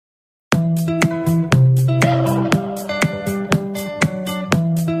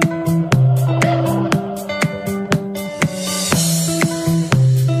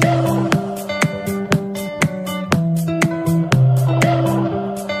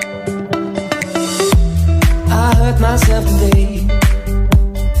myself today,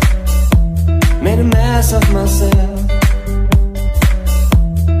 made a mess of myself,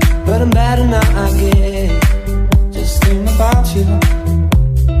 but I'm better now, I guess. Just thinking about you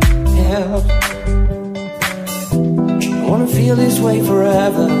help. I wanna feel this way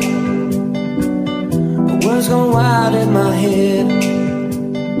forever. The words gone wild in my head.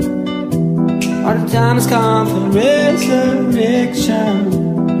 All the time has come for resurrection.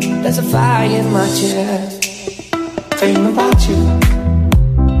 There's a fire in my chest. Thinking about you,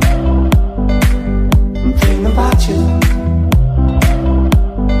 I'm thinking about you,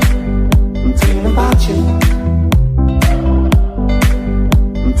 I'm thinking about you,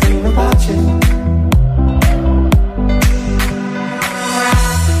 I'm thinking about you.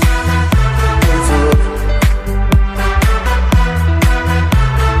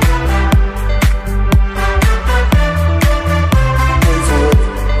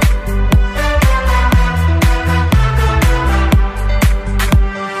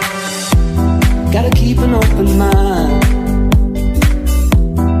 Gotta keep an open mind.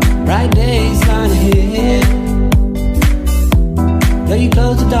 Bright days lying ahead. Though you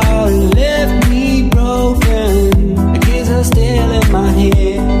closed the door and left me broken, the kids are still in my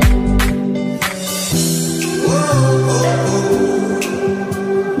head.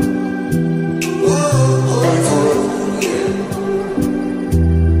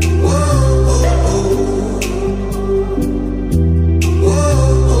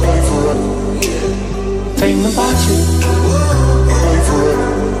 Thinking about you,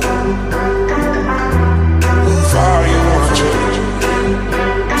 fire you wanna change.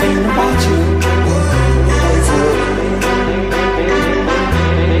 Thinking about you,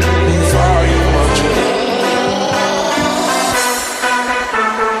 fire you wanna change.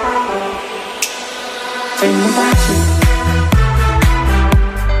 Thinking about you.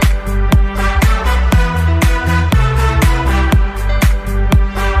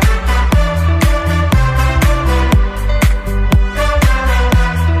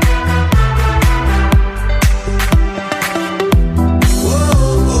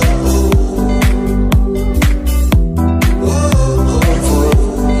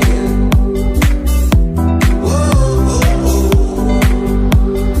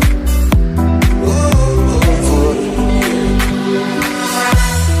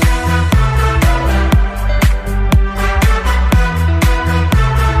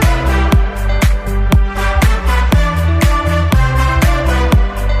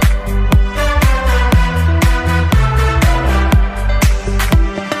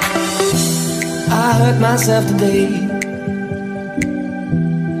 I hurt myself today,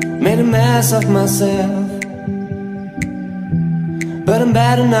 made a mess of myself, but I'm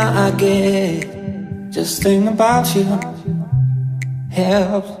better now, I guess. Just thinking about you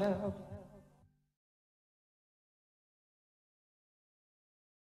helps.